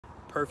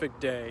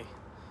Perfect day.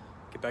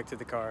 Get back to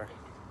the car.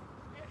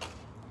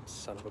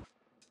 Son of a...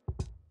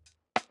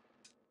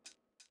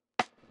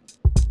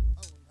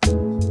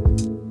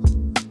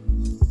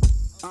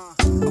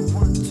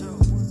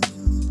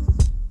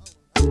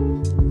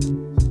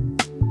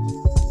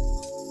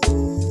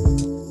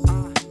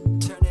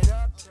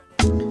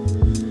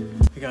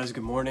 Hey guys,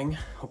 good morning.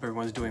 Hope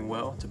everyone's doing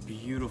well. It's a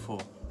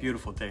beautiful,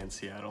 beautiful day in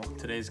Seattle.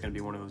 Today's gonna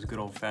be one of those good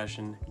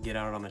old-fashioned get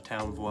out on the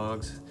town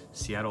vlogs,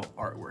 Seattle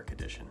Artwork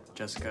Edition.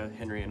 Jessica,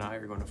 Henry, and I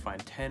are going to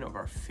find 10 of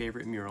our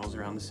favorite murals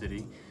around the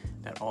city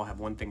that all have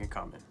one thing in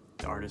common.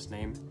 The artist's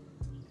name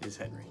is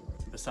Henry.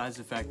 Besides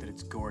the fact that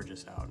it's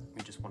gorgeous out,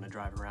 we just want to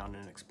drive around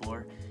and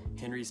explore,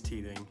 Henry's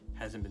teething,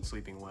 hasn't been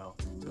sleeping well,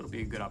 so it'll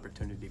be a good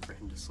opportunity for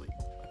him to sleep.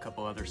 A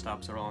couple other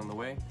stops are along the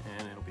way,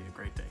 and it'll be a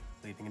great day.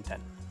 Leaving in 10.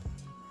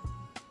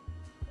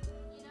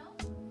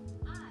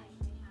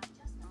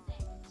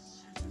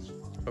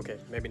 Okay,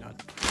 maybe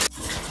not.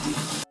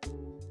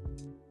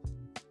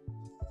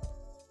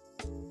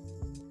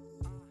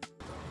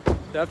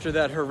 After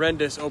that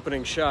horrendous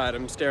opening shot,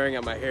 I'm staring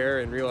at my hair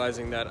and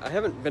realizing that I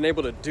haven't been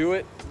able to do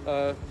it,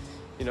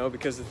 you know,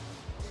 because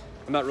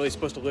I'm not really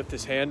supposed to lift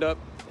this hand up.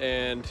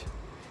 And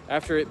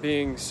after it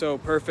being so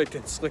perfect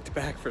and slicked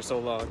back for so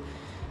long,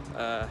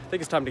 I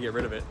think it's time to get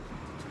rid of it.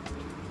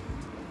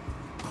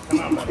 Come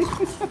on, buddy.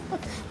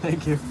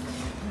 Thank you.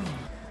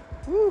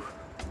 Woo,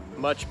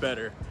 much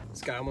better.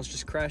 This guy almost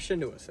just crashed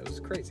into us. That was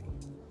crazy.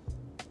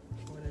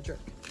 What a jerk.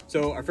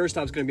 So our first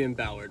stop is going to be in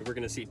Ballard. We're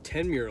going to see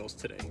 10 murals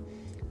today.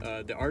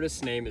 The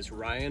artist's name is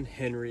Ryan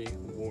Henry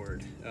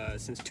Ward.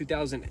 Since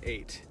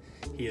 2008,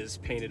 he has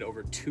painted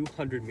over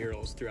 200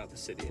 murals throughout the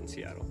city in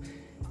Seattle.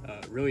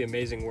 Really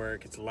amazing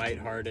work. It's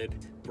lighthearted,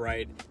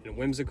 bright, and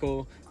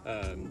whimsical.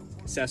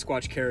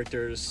 Sasquatch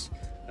characters,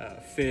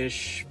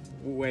 fish,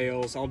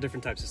 whales, all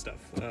different types of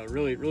stuff.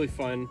 Really, really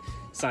fun.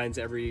 Signs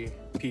every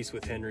piece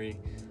with Henry.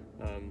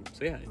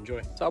 So yeah,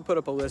 enjoy. So I'll put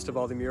up a list of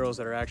all the murals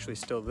that are actually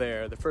still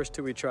there. The first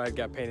two we tried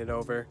got painted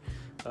over.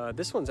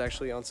 This one's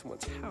actually on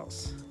someone's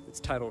house. It's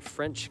titled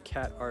French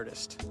Cat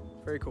Artist.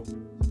 Very cool.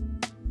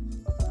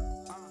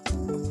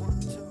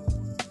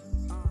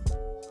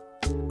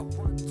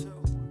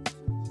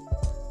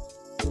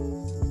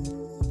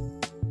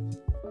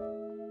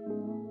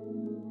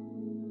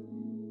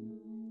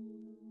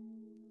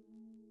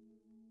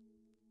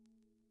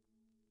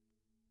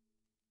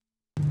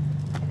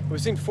 We've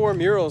seen 4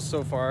 murals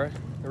so far.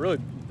 They're really,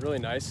 really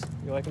nice.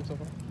 You like them so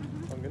far?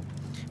 Mm-hmm. All good.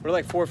 We're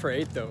like 4 for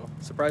 8 though.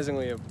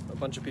 Surprisingly, a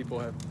bunch of people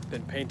have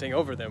been painting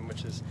over them,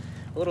 which is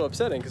a little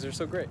upsetting because they're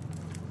so great.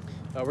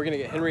 We're gonna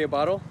get Henry a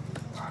bottle,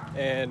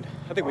 and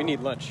I think we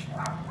need lunch.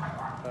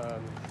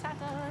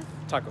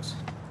 Tacos.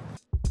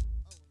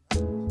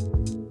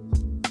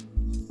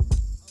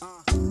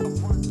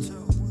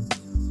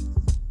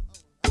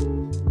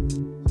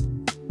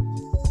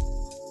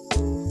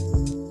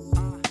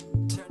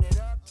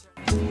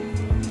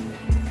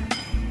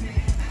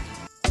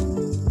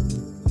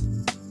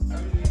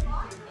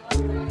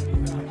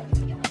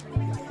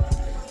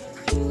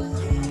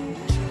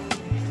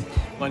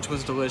 Lunch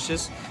was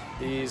delicious.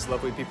 These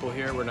lovely people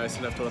here were nice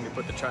enough to let me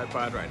put the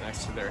tripod right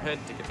next to their head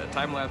to get that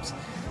time lapse.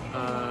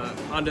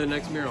 On to the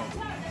next mural.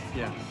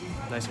 Yeah,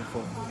 nice and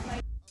full.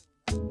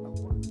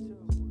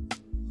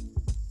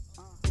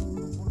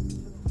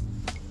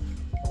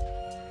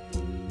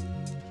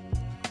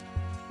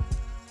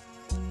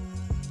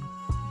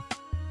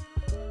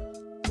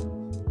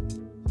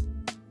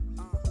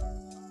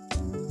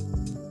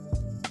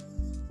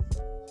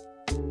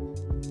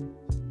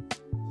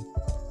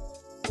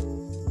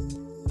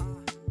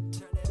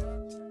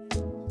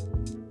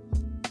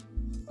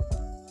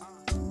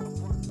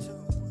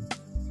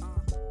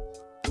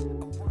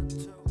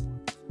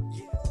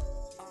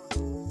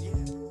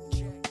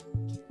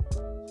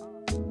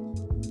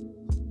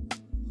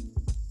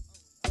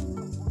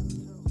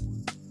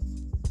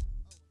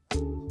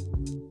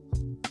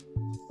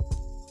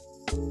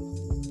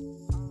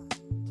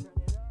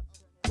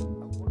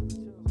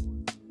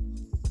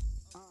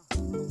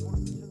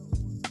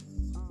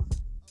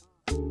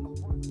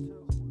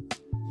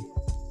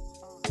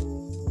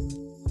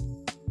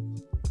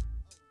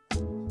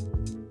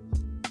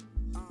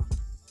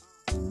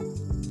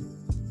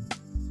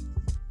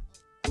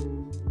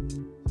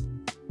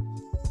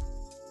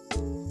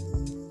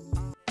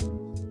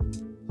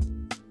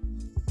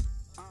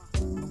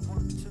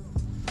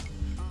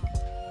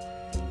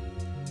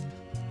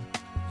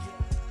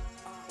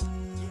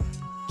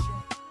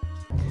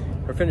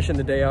 We're finishing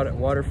the day out at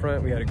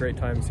Waterfront. We had a great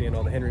time seeing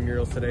all the Henry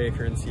murals today. If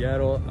you're in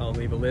Seattle, I'll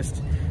leave a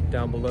list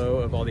down below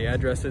of all the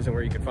addresses and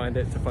where you can find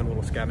it. It's a fun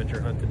little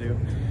scavenger hunt to do.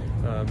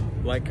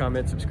 Like,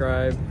 comment,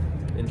 subscribe,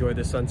 enjoy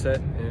this sunset,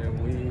 and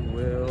we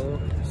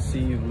will see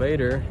you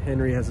later.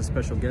 Henry has a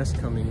special guest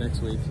coming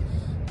next week.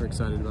 We're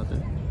excited about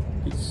that.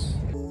 Peace.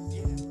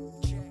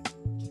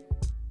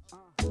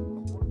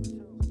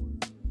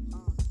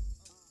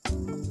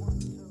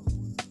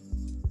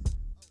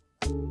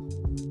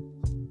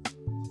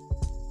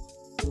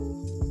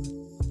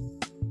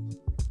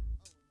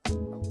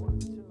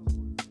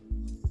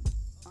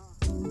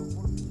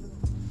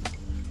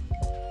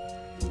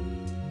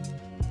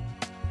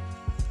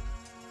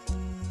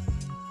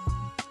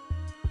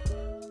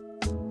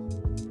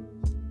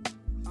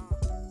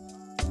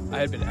 I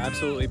had been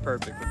absolutely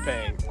perfect with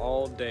paying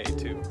all day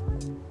too.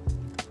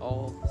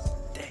 All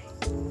day.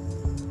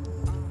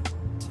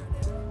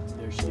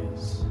 There she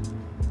is.